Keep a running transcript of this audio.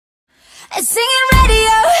Singing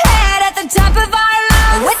Radiohead at the top of our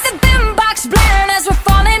lungs, with the boombox blaring as we're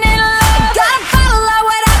falling in love. Got a bottle or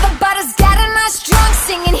whatever, but it's getting us drunk,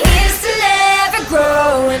 singing here's to never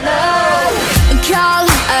growing up. Call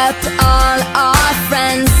up all our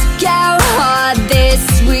friends, go hard this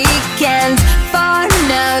weekend. For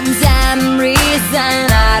no damn reason,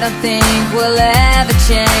 I don't think we'll ever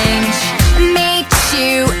change. Meet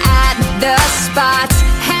you at the spot,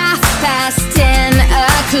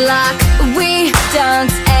 10:30. We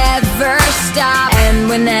don't ever stop, and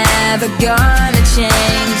we're never gonna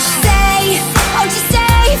change. Stay, won't you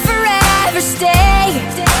stay forever, stay.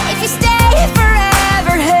 If you stay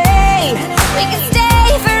forever, hey, we can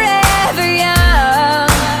stay forever young.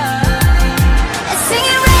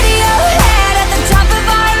 Singing Radiohead at the top of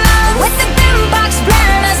our lungs, with the boombox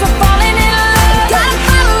blaring as we're falling in love. Got a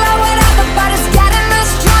bottle or whatever, but it's getting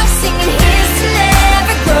us drunk, singing here's to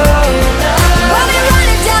never growing up. We'll be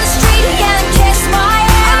running down the street again, kiss my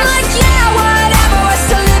ass. I'm like, yeah, whatever, we're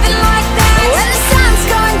still living like that. When the sun's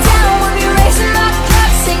going down, we'll be raising our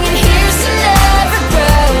cups, singing here's to never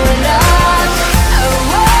growing up.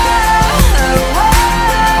 Oh, oh, oh, oh.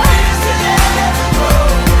 Here's to never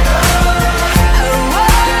growing up. Oh,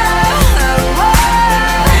 oh, oh, oh.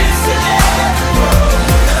 Here's to never growing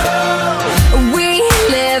up. We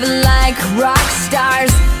live like rock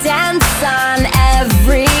stars, dance on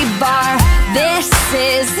every bar. This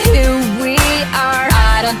is who we are,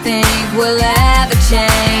 I don't think we'll ever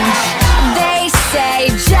change. They say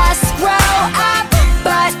just grow up,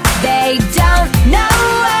 but they don't know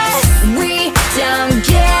us. We don't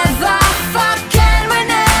give a fuck, and we're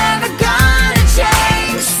never gonna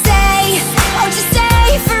change. Stay, won't you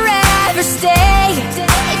stay forever, stay.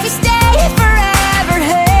 If you stay forever,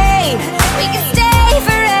 hey, we can stay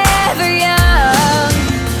forever young.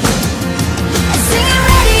 Singing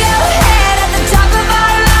Radiohead at the top of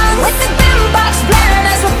our lungs, with the boombox blaring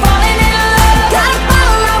as we're falling in love. Got a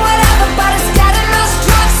bottle or whatever, but it's getting us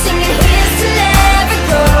drunk, singing here's to never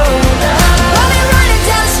growing up. We'll be running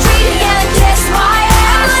down the street again, kiss my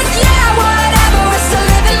ass. I'm like, yeah, whatever, we're still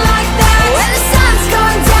living like that. When the sun's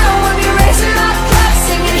going down, we'll be raising our cups,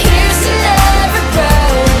 singing here's to never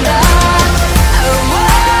growing up. Oh,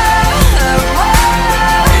 oh, oh, oh.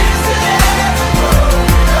 Here's to never growing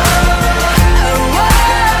up. Oh,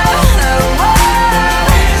 oh, oh, oh.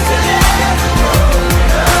 Here's to never growing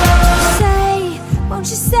up. Say, won't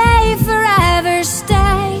you stay forever,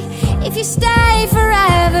 stay. If you stay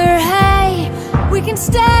forever, hey, we can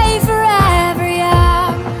stay forever,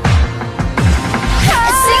 yeah.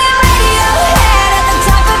 Singing Radiohead at the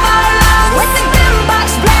top of our lungs, with the boombox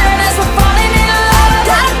blaring as we're falling in love.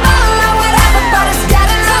 Got a bottle or whatever, but it's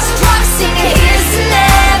getting us drunk, singing here's to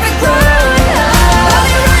never growing up. We'll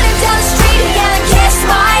be running down the street again, kiss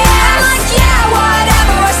my ass. I'm like, yeah,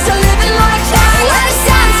 whatever, we're still living like that. When the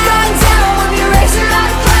sun's going down, we'll be raising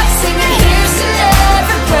our cups, singing here's to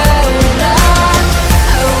never growing up.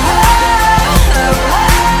 Oh, oh, oh,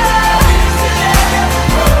 oh. Here's to never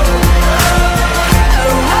growing up.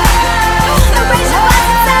 Oh, oh, oh. Raise your voice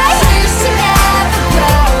and say, here's to never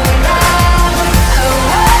growing up. Oh,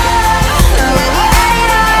 oh, oh, oh.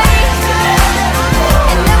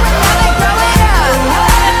 And then we're never growing up.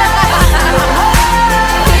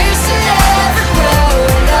 Here's to never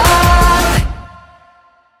growing up.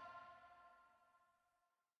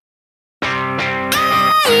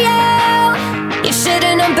 Ayo, you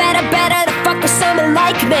should've known better to fuck with someone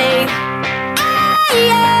like me.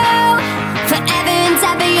 Ayo, forever and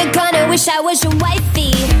ever you're gonna wish I was your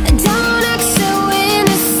wifey. Don't act so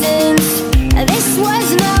innocent, this was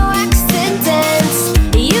no accident.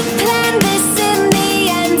 You planned this in the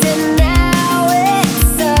end and now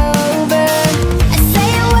it's over.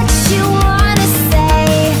 Say what you wanna say,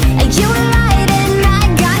 you lied and I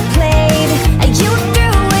got played. You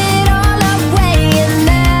threw it all away and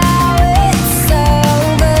now it's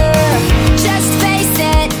over. Just face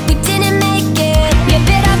it, we didn't make it. You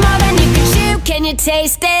bit off more than you could chew, can you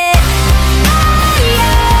taste it?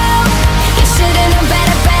 Ayo, you should've known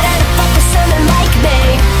better to fuck with someone like me.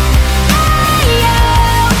 Ayo,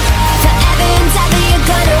 forever and ever you're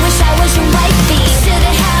gonna wish I was your wifey.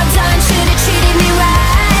 Should've held on, should've treated me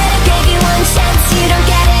right. I gave you one chance, you don't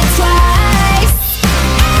get it twice.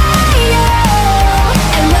 Ayo,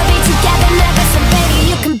 and we'll be together never, so baby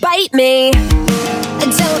you can bite me.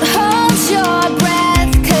 Don't hold your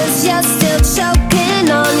breath, 'cause you're still choking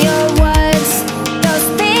on your words. Those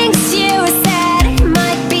things you said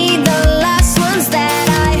might be the last ones that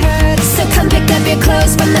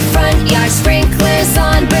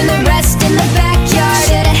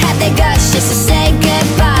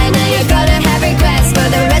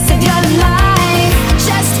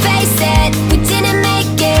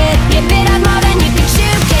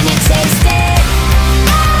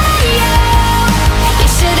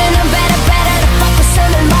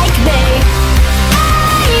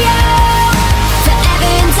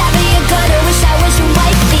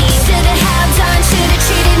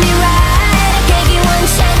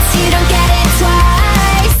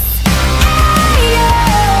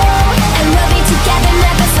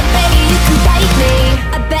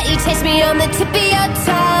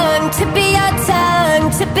tip of your tongue,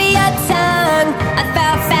 tip of your tongue. I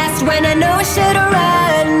fell fast when I know I should've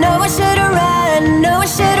run, know I should've run, know I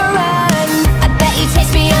should've run. I bet you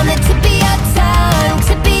taste me on the tip of your tongue,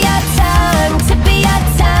 tip of your tongue, tip of your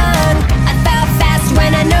tongue. I fell fast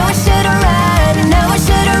when I know I should've run, know I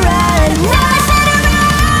should've run, know I should've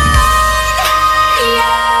run.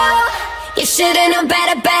 Yo, you should've known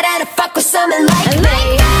better, better to fuck with someone like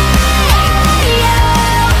me.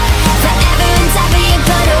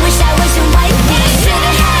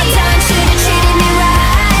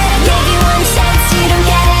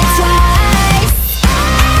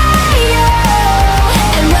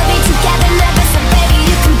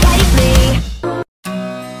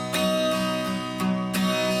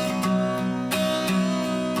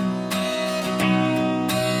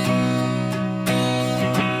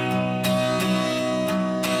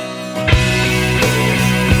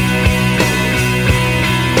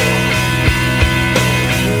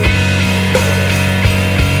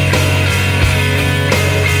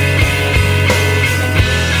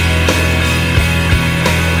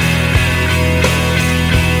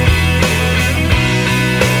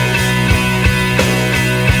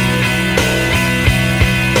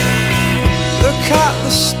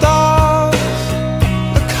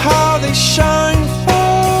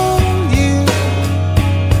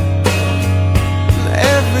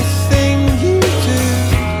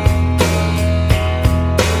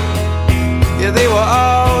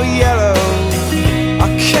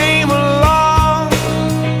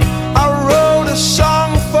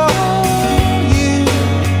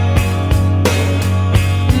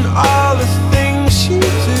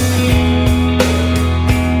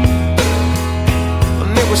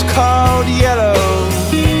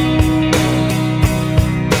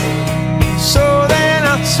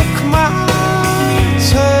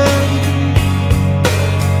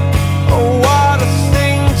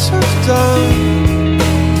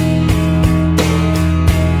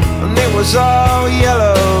 Was all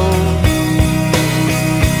yellow.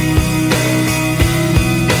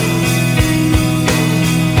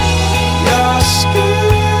 Your skin,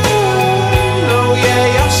 oh yeah,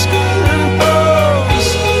 your skin and bones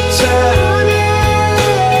turn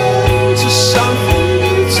into something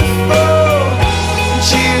beautiful. And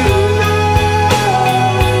you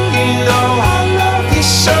know I love you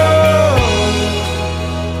so.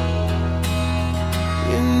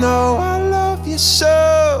 You know I love you so.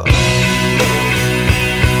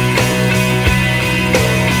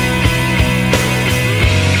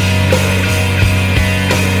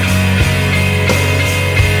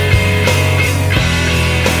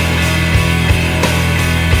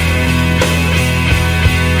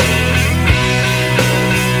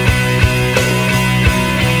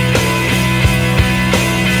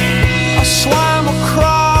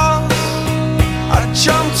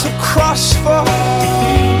 Across for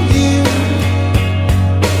you.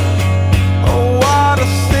 Oh, what a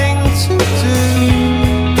thing to do.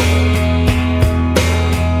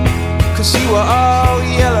 'Cause you were all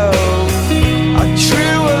yellow. I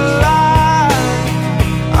drew a line,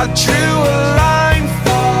 I drew a line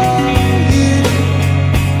for you.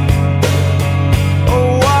 Oh,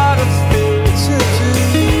 what a thing to do.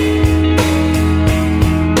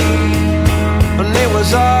 And it was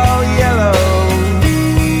all yellow.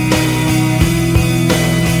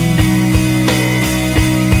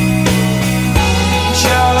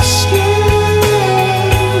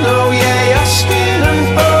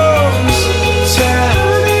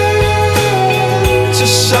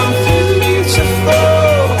 Something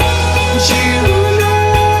beautiful. And you know,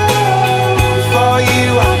 for you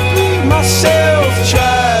I bleed myself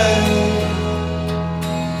dry.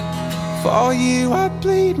 For you I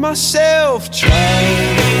bleed myself dry.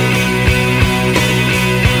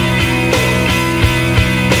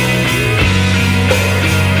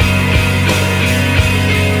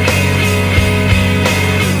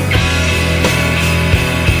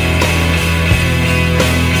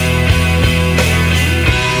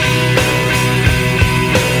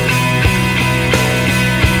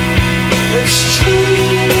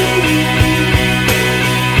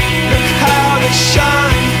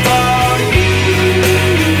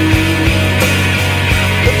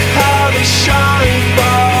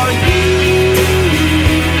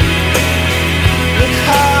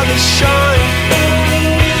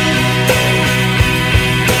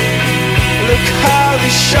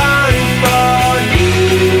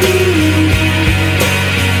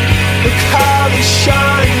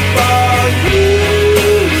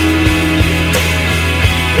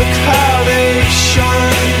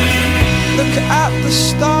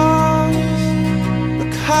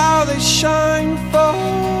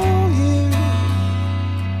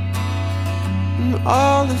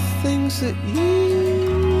 all the things that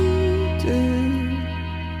you do.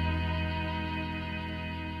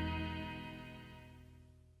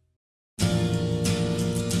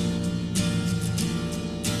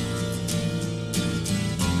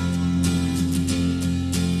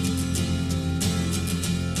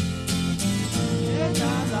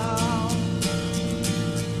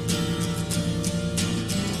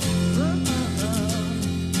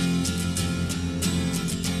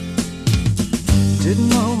 Didn't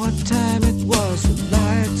know what time it was, the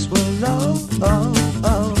lights were low. Oh,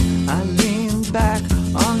 oh. I leaned back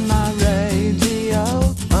on my radio.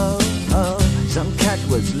 Oh, oh. Some cat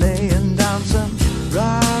was laying down some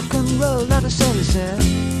rock and roll, that is all he said.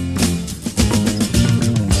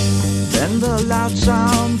 Then the loud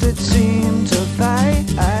sound, it seemed to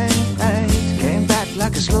fade. Came back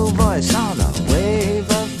like a slow voice on a wave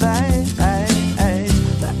of bass.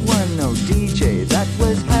 That wasn't no DJ, that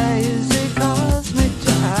was hazy cosmic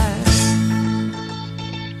jive.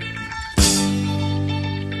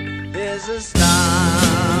 There's a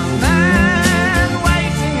starman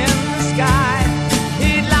waiting in the sky.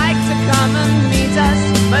 He'd like to come and meet us,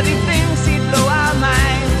 but he thinks he'd blow our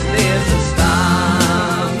minds. There's a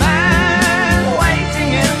starman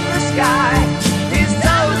waiting in the sky. He's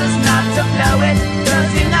told us not to blow it,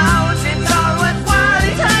 'cause he knows it's all worthwhile.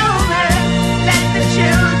 He told me, let the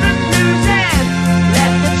children lose it,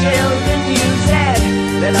 let the children use it,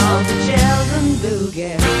 let all the children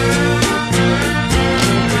boogie.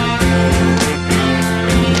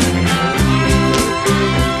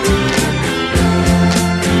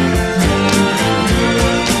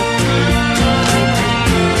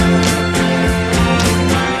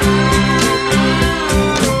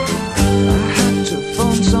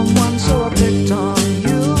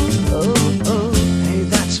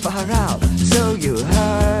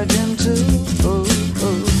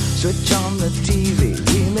 Switch on the TV,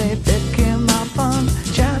 we may pick him up on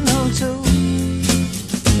channel 2.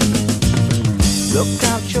 Look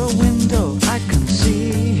out your window, I can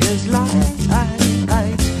see his light.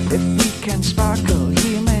 If we can sparkle,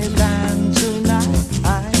 he may land tonight.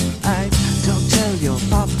 Don't tell your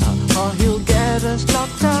papa, or he'll get us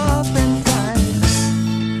locked up in time.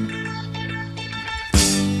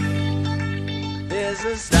 There's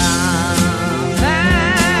a starman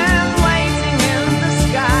waiting in the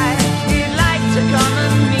sky. He'd like to come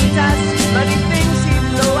and meet us, but he thinks he'd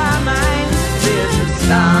blow our minds. There's a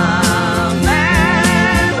starman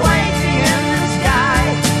waiting in the sky.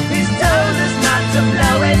 He's told us not to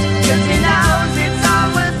blow it, 'cause he knows it's all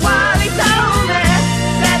worthwhile. He told me,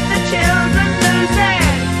 let the children lose it,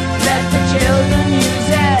 let the children use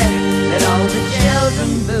it, let all the children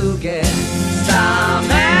boogie.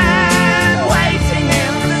 Starman waiting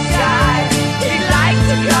in the sky. He'd like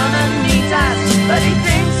to come and meet us, but he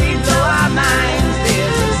thinks he'd blow our minds.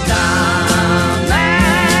 There's a starman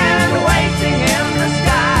waiting in the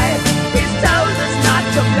sky. He's told us not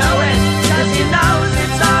to blow it, 'cause he knows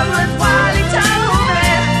it's all worthwhile. He told me,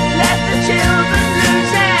 let the children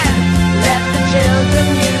lose it, let the children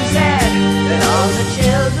use it, let all the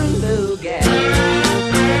children boogie.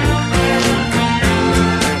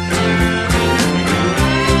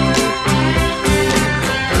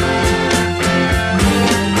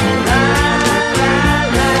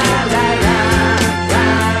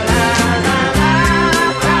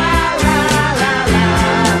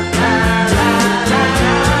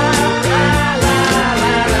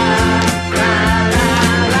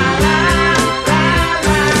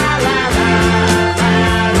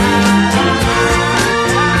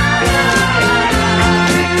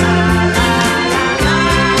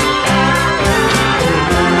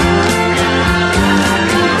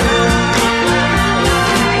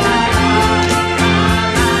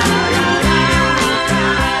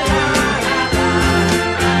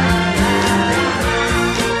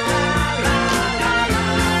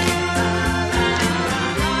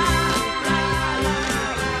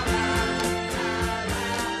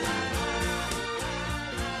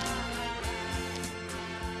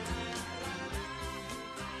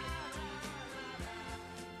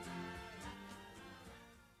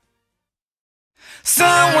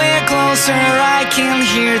 Somewhere closer I can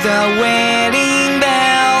hear the wedding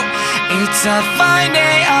bell. It's a fine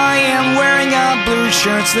day, I am wearing a blue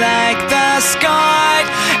shirt like the sky.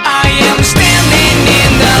 I am standing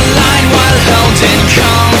in the line while holding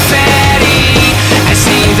confetti. I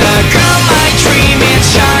see the girl my dream is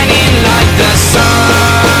shining like the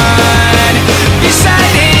sun.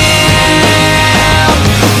 Beside him,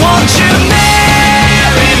 won't you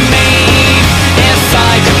marry me? If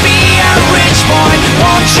I could be a rich boy,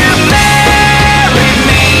 won't you marry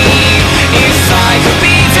me? If I could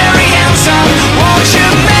be very handsome, won't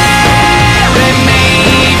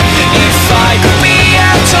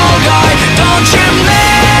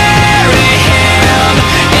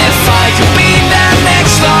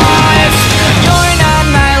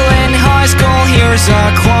here's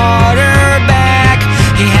a quarterback.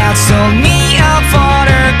 He had sold me a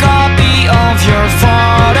photocopy of your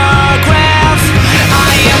photograph.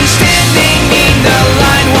 I am standing in the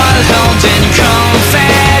line while holding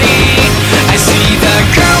confetti. I see the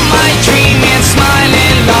girl my dream is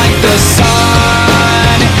smiling like the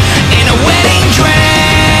sun in a wedding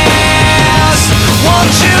dress.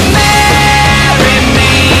 Won't you marry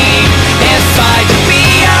me if I could be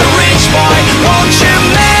a rich boy? Won't you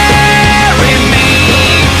marry me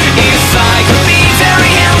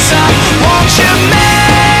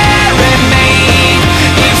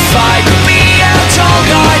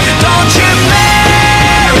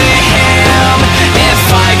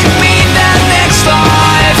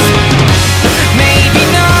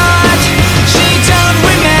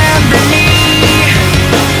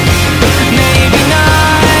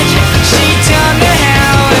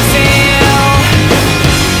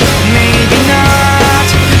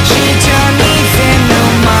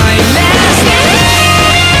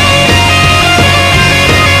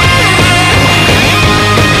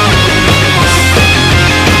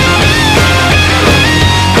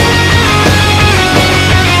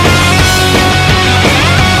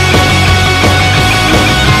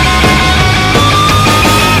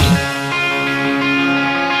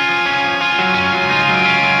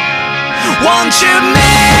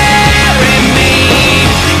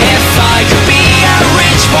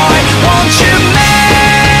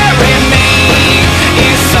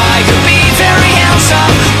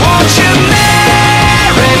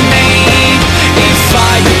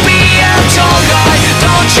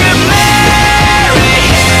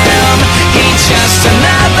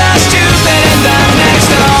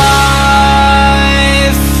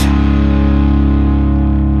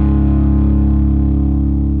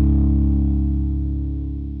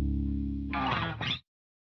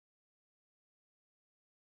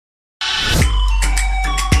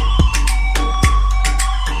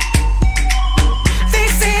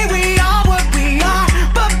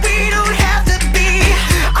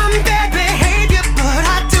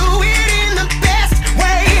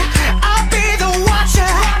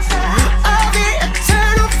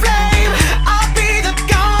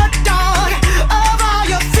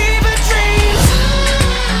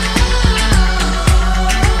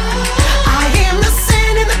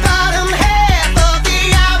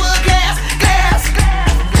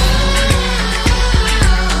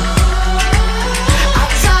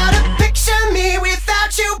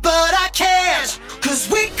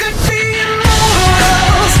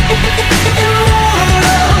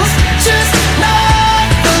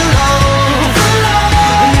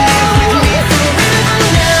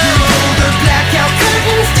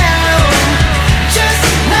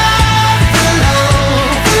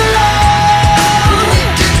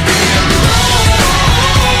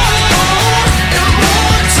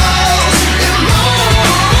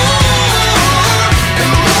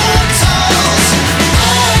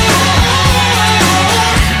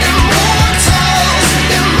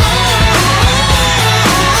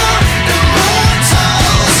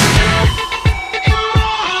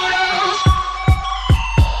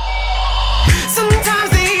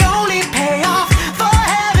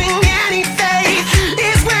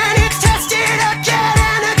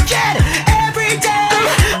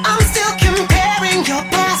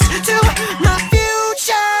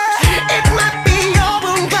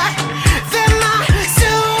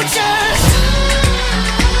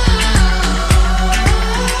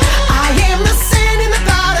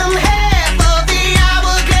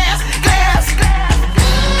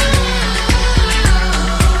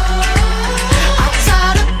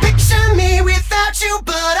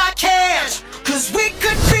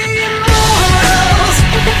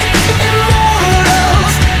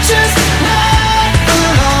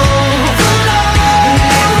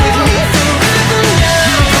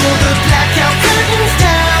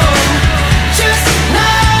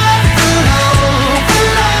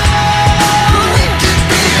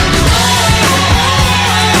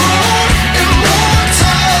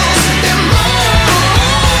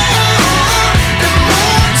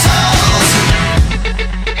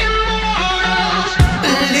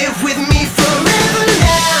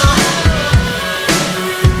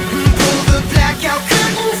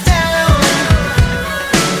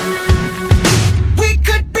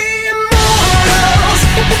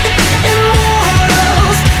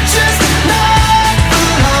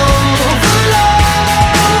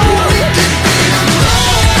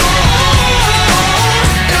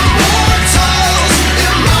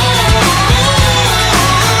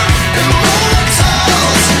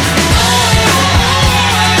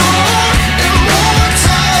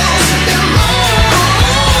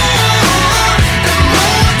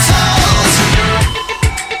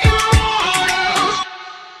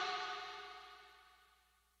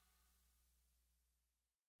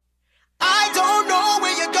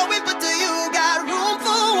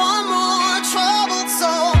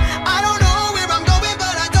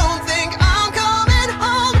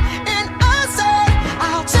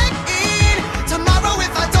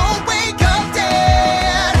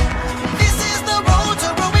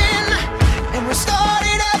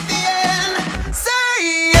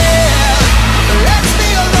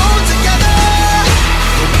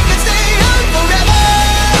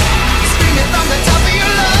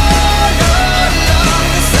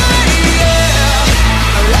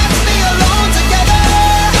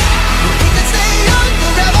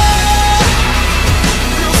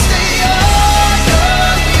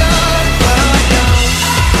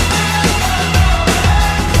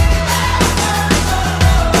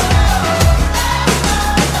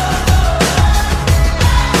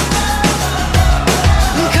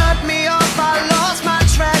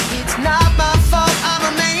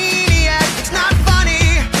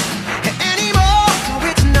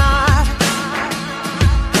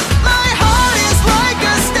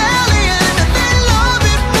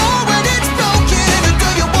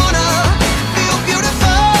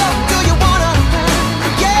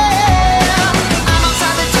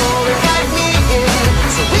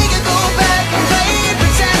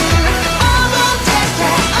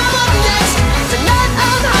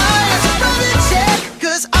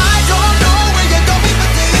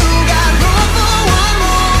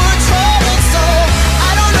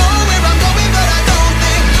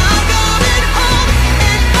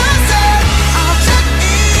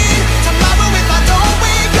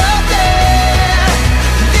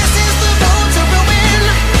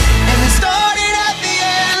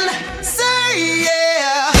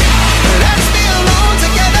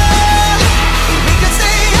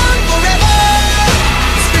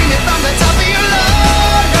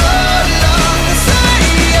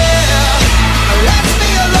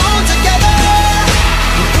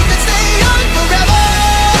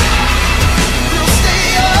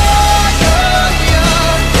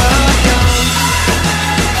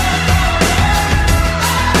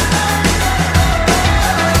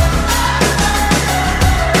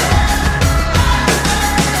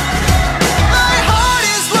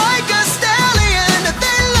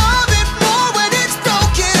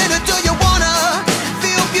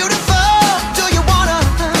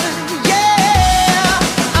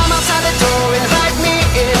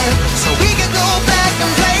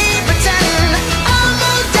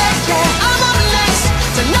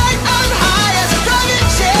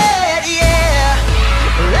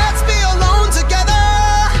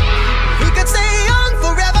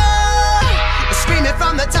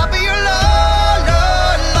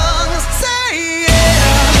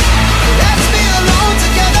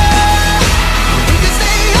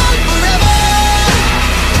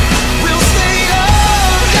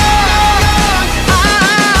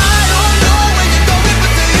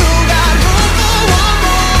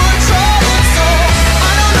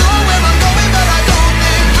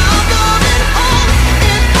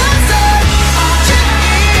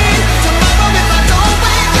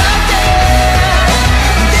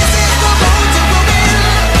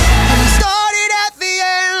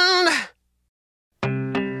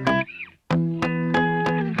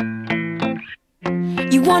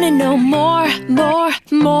wanna know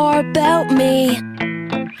more about me?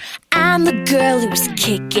 I'm the girl who's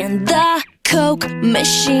kicking the Coke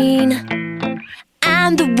machine.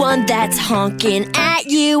 I'm the one that's honking at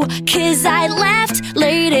you 'cause I left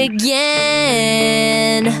late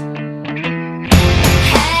again.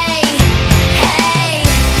 Hey, hey,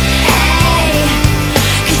 hey,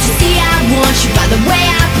 could you see I want you by the way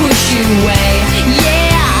I push you away?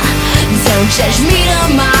 Yeah, don't judge me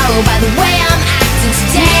tomorrow by the way I'm acting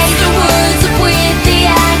today. The words up with the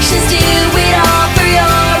actions, do it all for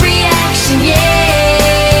your reaction, yeah.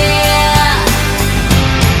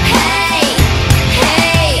 Hey,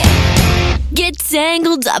 hey, get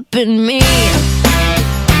tangled up in me.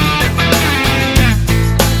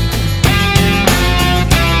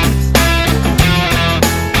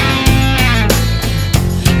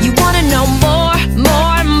 You wanna know more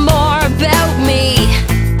about me?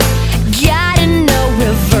 Gotta know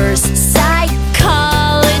reverse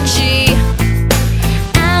psychology.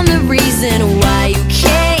 I'm the reason why you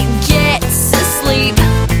can't get to sleep.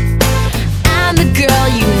 I'm the girl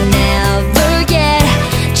you never get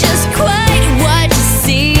just quite what you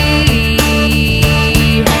see.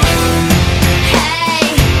 Hey,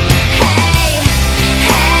 hey,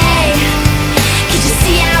 hey, could you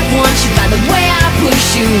see I want you by the way I push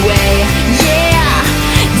you away? Yeah,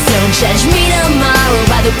 don't judge me tomorrow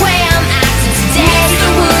by the way I'm acting today. The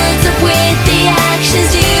words up with the actions,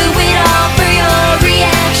 do it all for your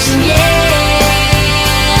reaction, yeah.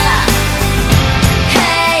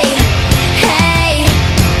 Hey, hey,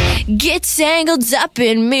 get tangled up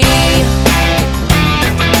in me.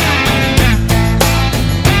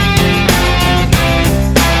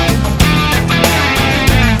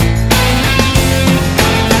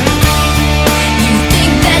 You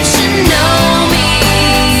think that you know me.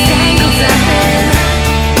 Tangled up in.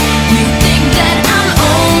 You think that I'm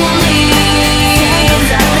only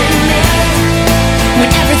tangled up in me. When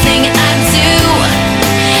everything I do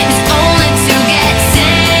is only to get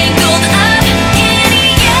tangled up in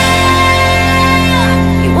you.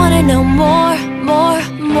 You wanna know more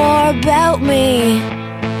about me?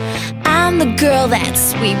 I'm the girl that's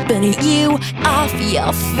sweeping you off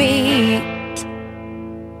your feet.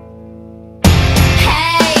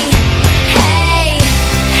 Hey, hey,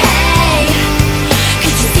 hey,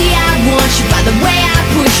 could you see I want you by the way I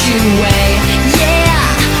push you away? Yeah,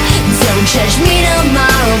 don't judge me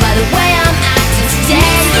tomorrow by the way I'm acting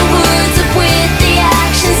today. The words up with the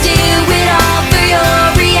actions, do it all for your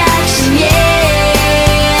reaction,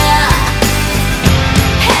 yeah.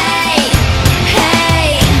 Hey, hey,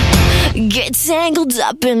 get tangled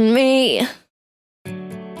up in me.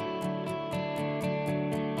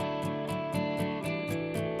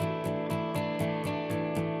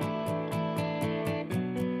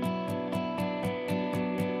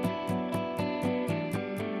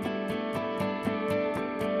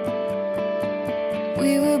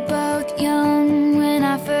 We were both young when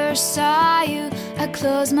I first saw you. I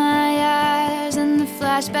close my eyes and the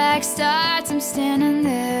flashback starts. I'm standing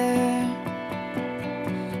there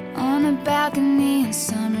on a balcony in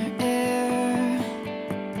summer air.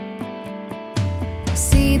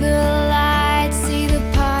 See the lights, see the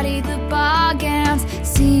party, the ball gowns.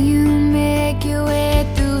 See you make your way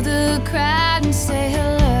through the crowd and say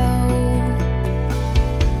hello.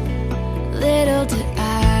 Little did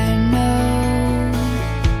I know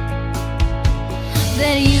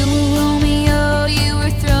that you were Romeo, you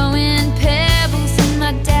were throwing pebbles, and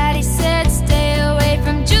my daddy said stay away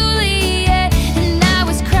from Juliet. And I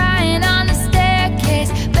was crying on the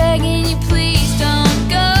staircase, begging you please don't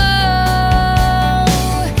go.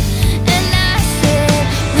 And I said,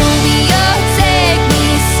 Romeo, take me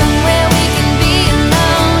somewhere we can be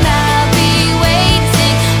alone. I'll be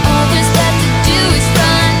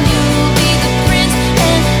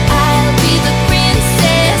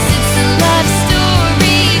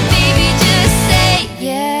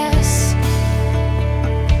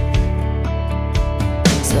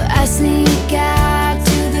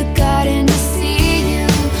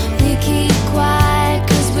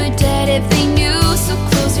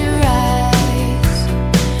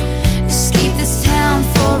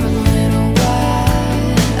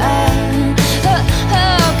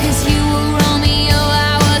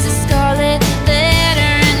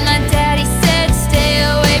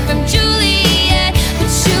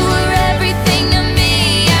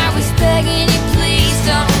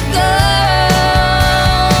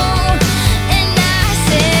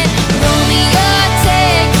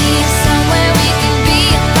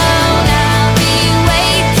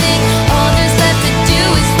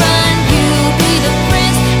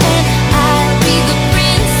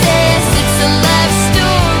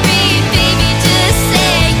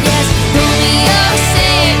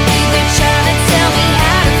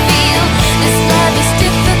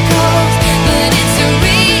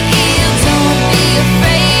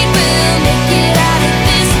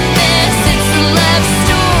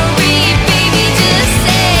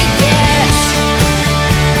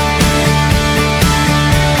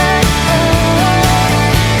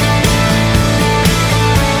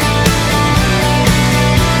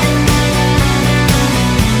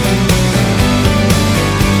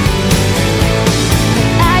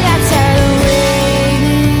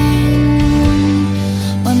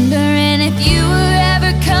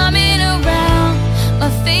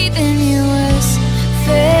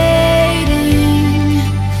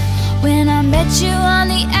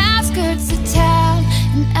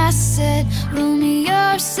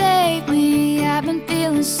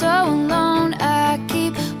alone. I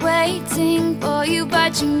keep waiting for you,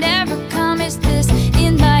 but you never come. Is this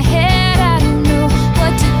in my head? I don't know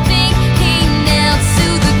what to think. He knelt to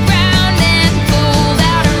the ground and pulled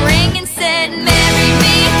out a ring and said, marry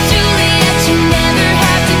me, Juliet, you never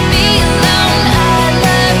have to be alone. I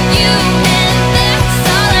love you, and that's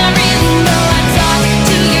all I really know. I talk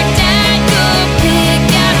to your dad, go pick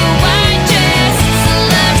out a white dress. It's a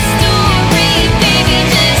love story, baby,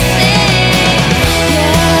 just say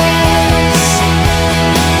yes.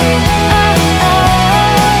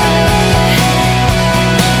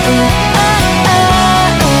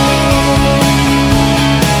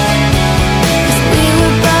 Cause we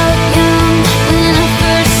were both young when I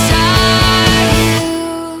first saw you.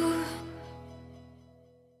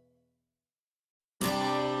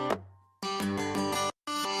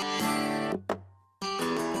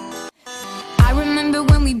 I remember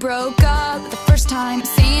when we broke up the first time,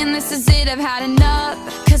 saying this is it, I've had enough.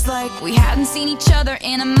 Cause like we hadn't seen each other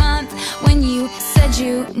in a month. When you said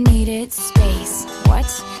you needed space, what?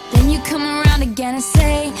 Then you come around again and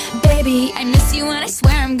say, baby, I miss you and I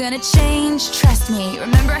swear I'm gonna change. Trust me,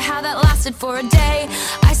 remember how that lasted for a day?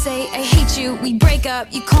 I say I hate you, we break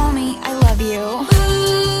up, you call me, I love you. Ooh,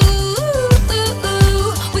 ooh,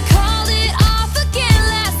 ooh, we called it off again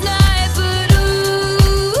last night, but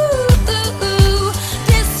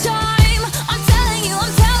this time I'm telling you,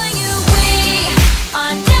 we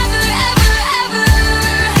are never, ever, ever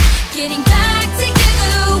getting back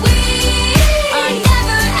together. We are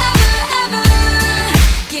never, ever, ever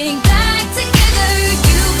getting back together.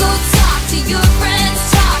 You go talk to your friends,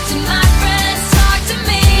 talk to my friends, talk to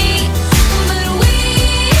me, but we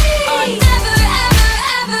are never, ever,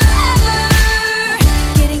 ever, ever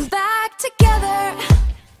getting back together.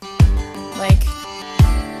 Like,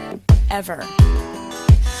 ever.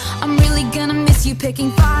 I'm really gonna miss you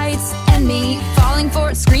picking fights, and me falling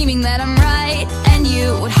for it, screaming that I'm right. And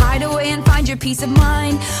you would hide away and find your peace of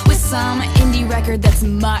mind with some indie record that's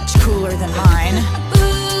much cooler than mine.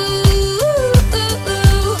 Ooh, ooh,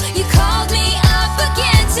 ooh, you called me up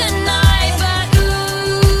again tonight, but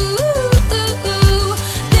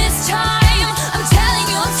this time I'm telling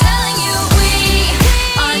you, we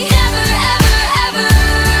are never, ever, ever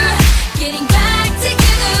getting back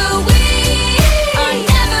together. We are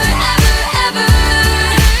never, ever, ever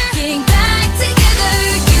getting back together.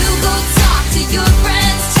 You go talk to your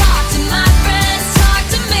friends, talk to my friends, talk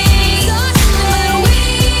to me, but we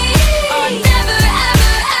are never,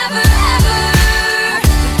 ever, ever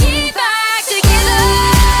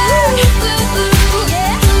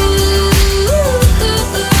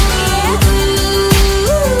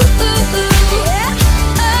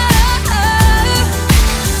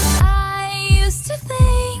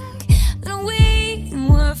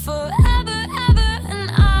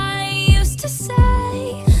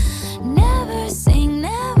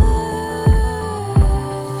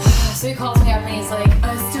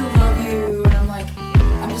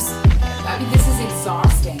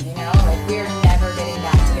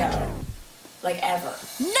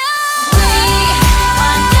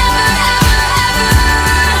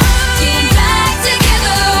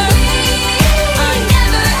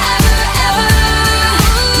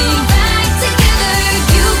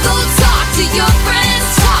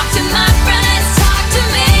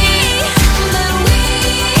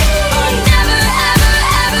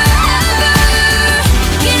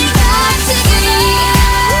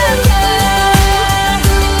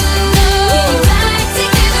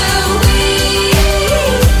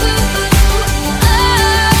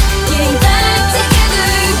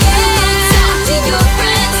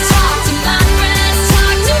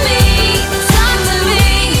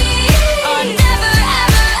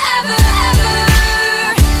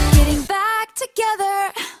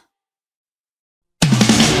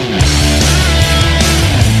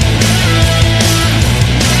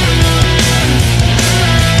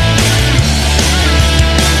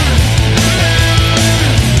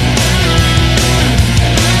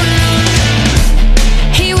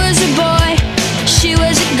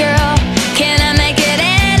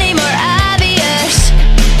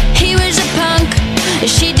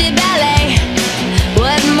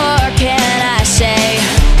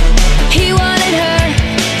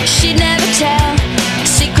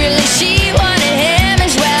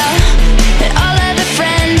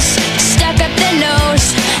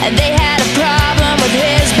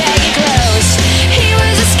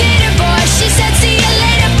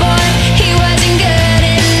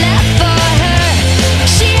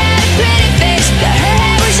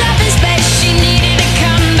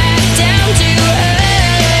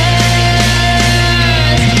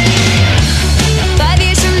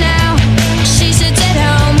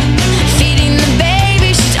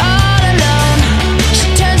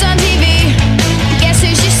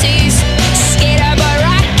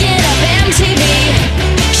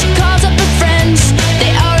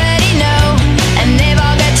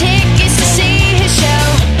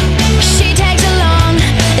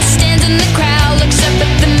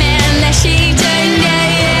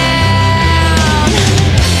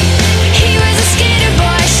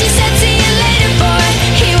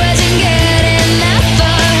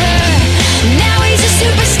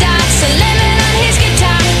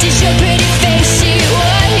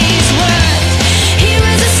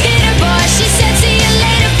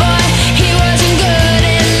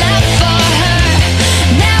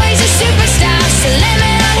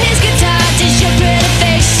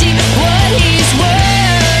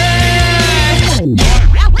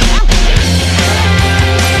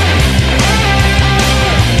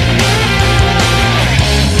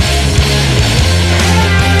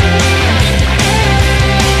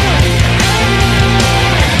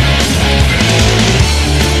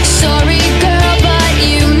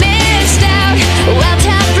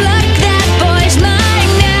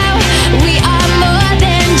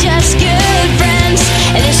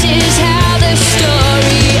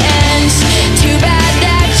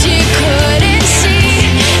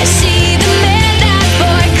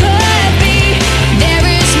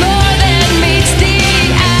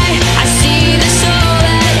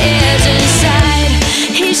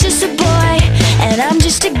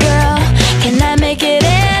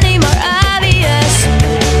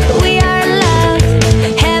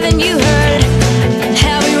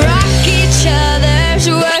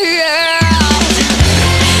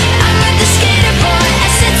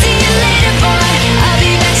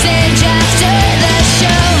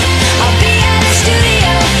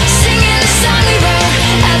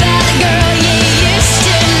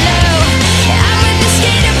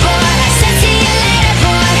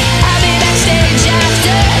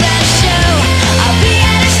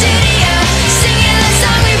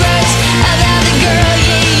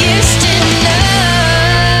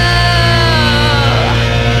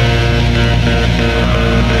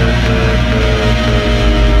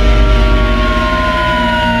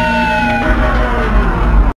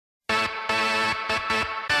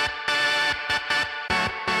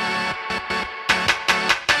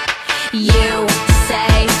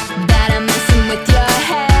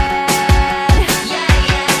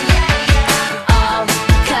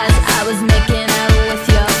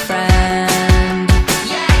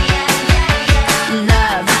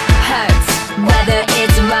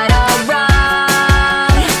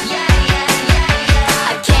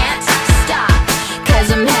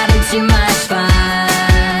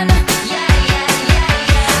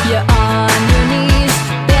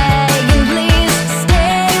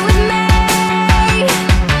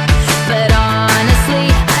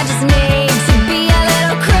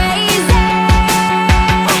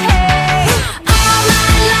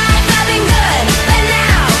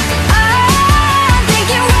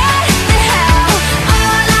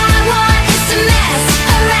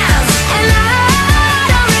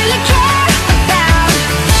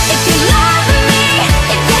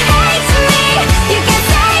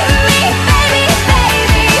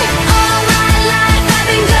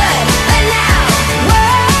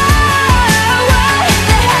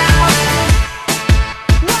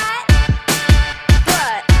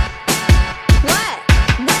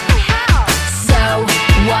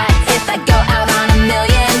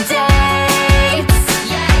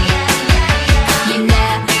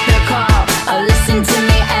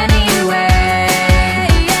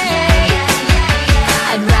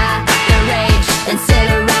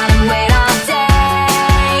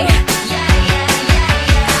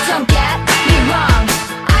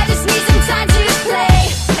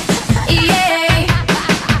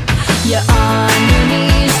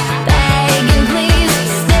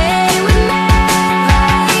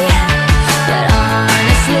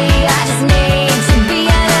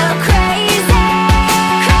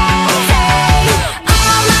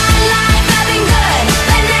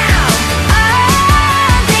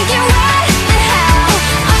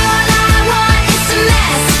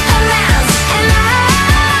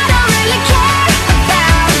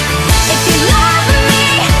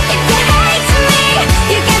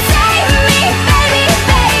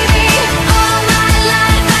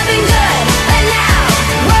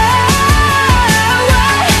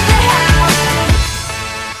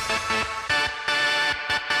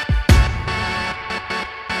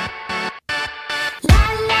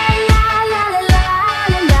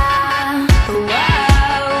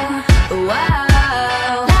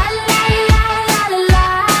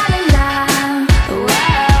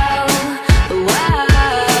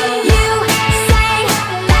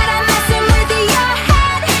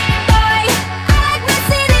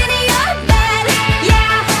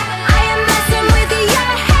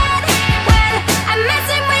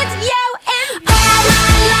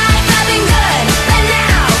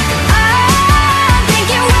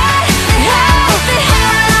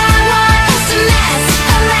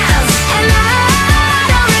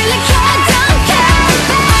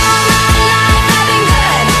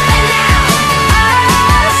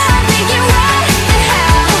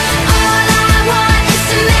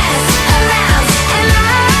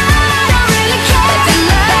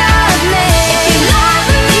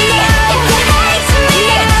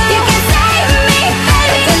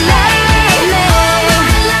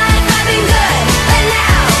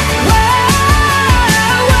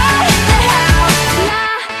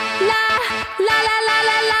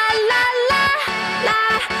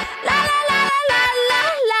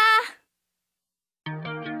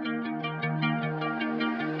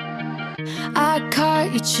I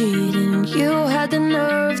caught you cheating. You had the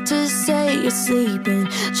nerve to say you're sleeping,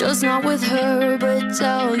 just not with her, but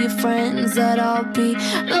tell your friends that I'll be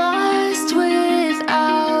lost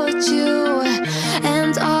without you.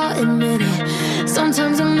 And I'll admit it,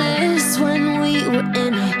 sometimes I miss when we were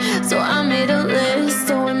in it. So I made a list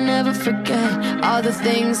so I'll never forget all the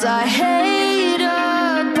things I hate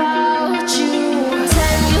about you.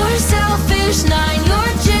 10, you're selfish. 9,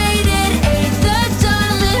 you're jaded. 8, the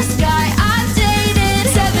dumbest guy I've dated.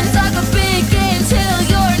 7's like a big game till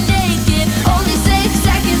you're naked. Only 6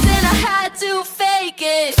 seconds and I had to fake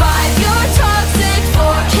it. 5, you're toxic.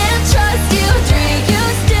 4, can't trust you. 3, you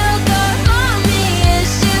still got mommy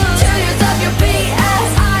issues. 2 years of your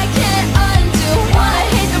BS I can't undo. 1, I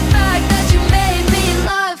hate the fact that you made me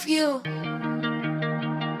love you.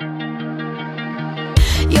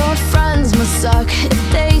 Your friends must suck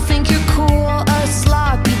if they think you're cool. A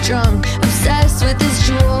sloppy drunk, obsessed with this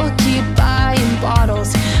jewel. Keep buying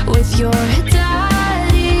bottles with your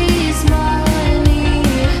daddy's money.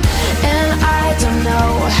 And I don't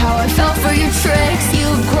know how I fell for your tricks. You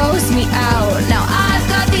grossed me out. Now I've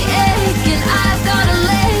got the ache and I've got a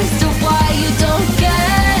list of why you don't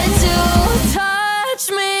get to touch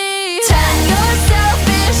me. 10, you're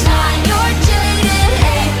selfish. 9, you're jaded.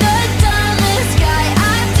 8, the dumbest guy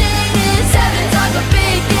I've dated. 7's like a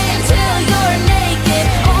big game till you're naked.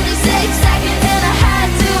 Only 6 seconds and I had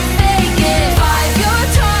to fake it. 5, you're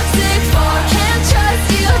toxic. 4, can't trust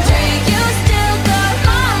you. 3, you still got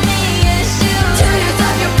mommy issues. 2 years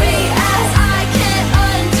of your BS I can't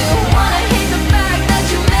undo. 1, I hate the fact that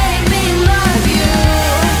you made me love you.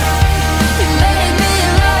 You made me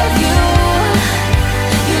love you.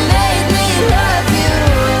 You made me love you.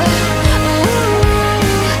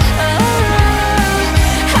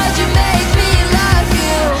 How'd you make me love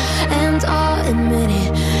you? And I'll admit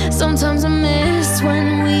it, sometimes I miss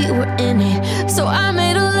when we were in it. So I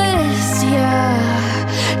made a list,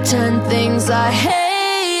 yeah. 10 things I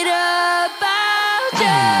hate about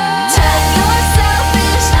you. 10, you're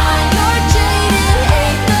selfish. 9, you're jaded.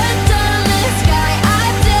 8, the dumbest guy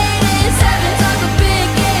I've dated. 7's like a big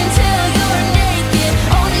game till you're naked.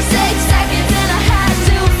 Only 6 seconds and I had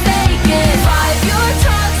to fake it. 5, you're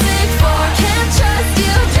toxic. 4, can't trust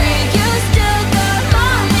you. 3, you still got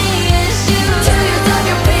mommy issues. 2 years of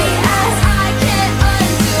your BS I can't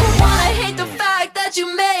undo. 1, I hate the fact that you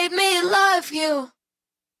made me love you.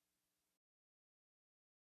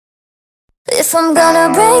 If I'm gonna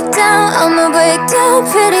break down, I'ma break down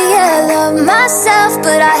pretty. Yeah, I love myself,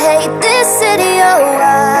 but I hate this city. Oh,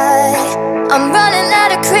 why? I'm running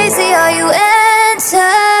out of crazy. Are you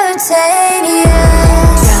entertained?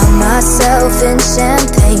 Yeah. Drown myself in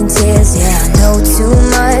champagne tears. Yeah, I know too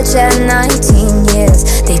much at 19 years.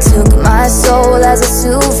 They took my soul as a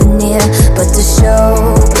souvenir, but the show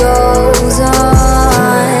goes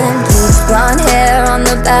on. Bleach blonde hair on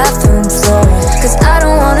the bathroom floor, 'cause I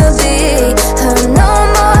don't wanna be her no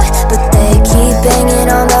more, but they keep banging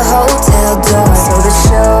on the hotel door, so the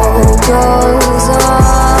show goes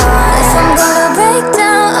on. If I'm gonna break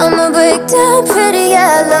down, I'ma break down pretty.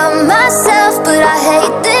 Yeah, I love myself, but I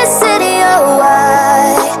hate this city. Oh, why?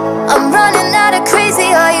 I'm running out of crazy.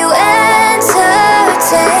 Are you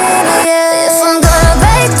entertained? Yeah. If I'm gonna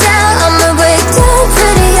break down, I'ma break down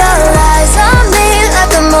pretty. All eyes on me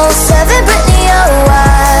like I'm 07 Britney. Oh,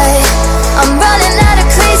 why? I'm running out of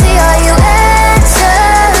crazy. Are you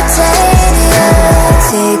entertained?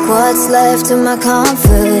 Yeah. Take what's left of my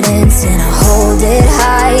confidence and I hold it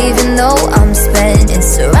high, even though I'm spending.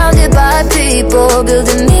 Surrounded by people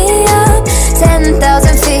building me up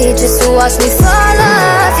 10,000 feet just to watch me fall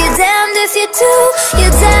off. You're damned if you do,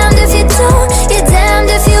 you're damned if you don't. You're damned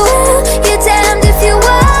if you will, you're damned if you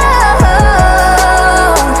won't.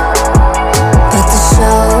 But the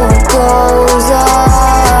show goes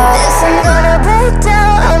on. If I'm gonna break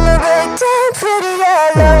down, I'ma break down pretty. Yeah, I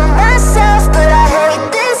love myself, but I hate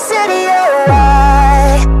this city. Oh,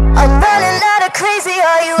 why? I'm running out of crazy.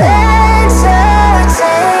 Are you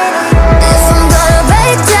entertained? If I'm gonna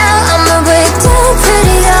break down, I'ma break down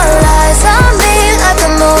pretty. All eyes on me like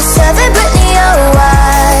I'm 07 Britney. Oh,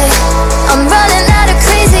 why? I'm running out of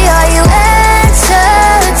crazy. Are you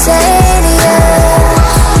entertained?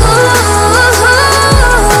 Yeah. Ooh,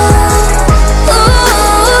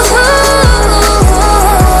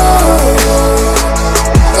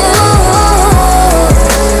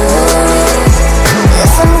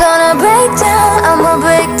 if I'm gonna break down, I'ma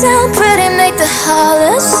break down pretty. Make the Hall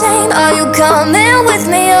of Shame. Are you coming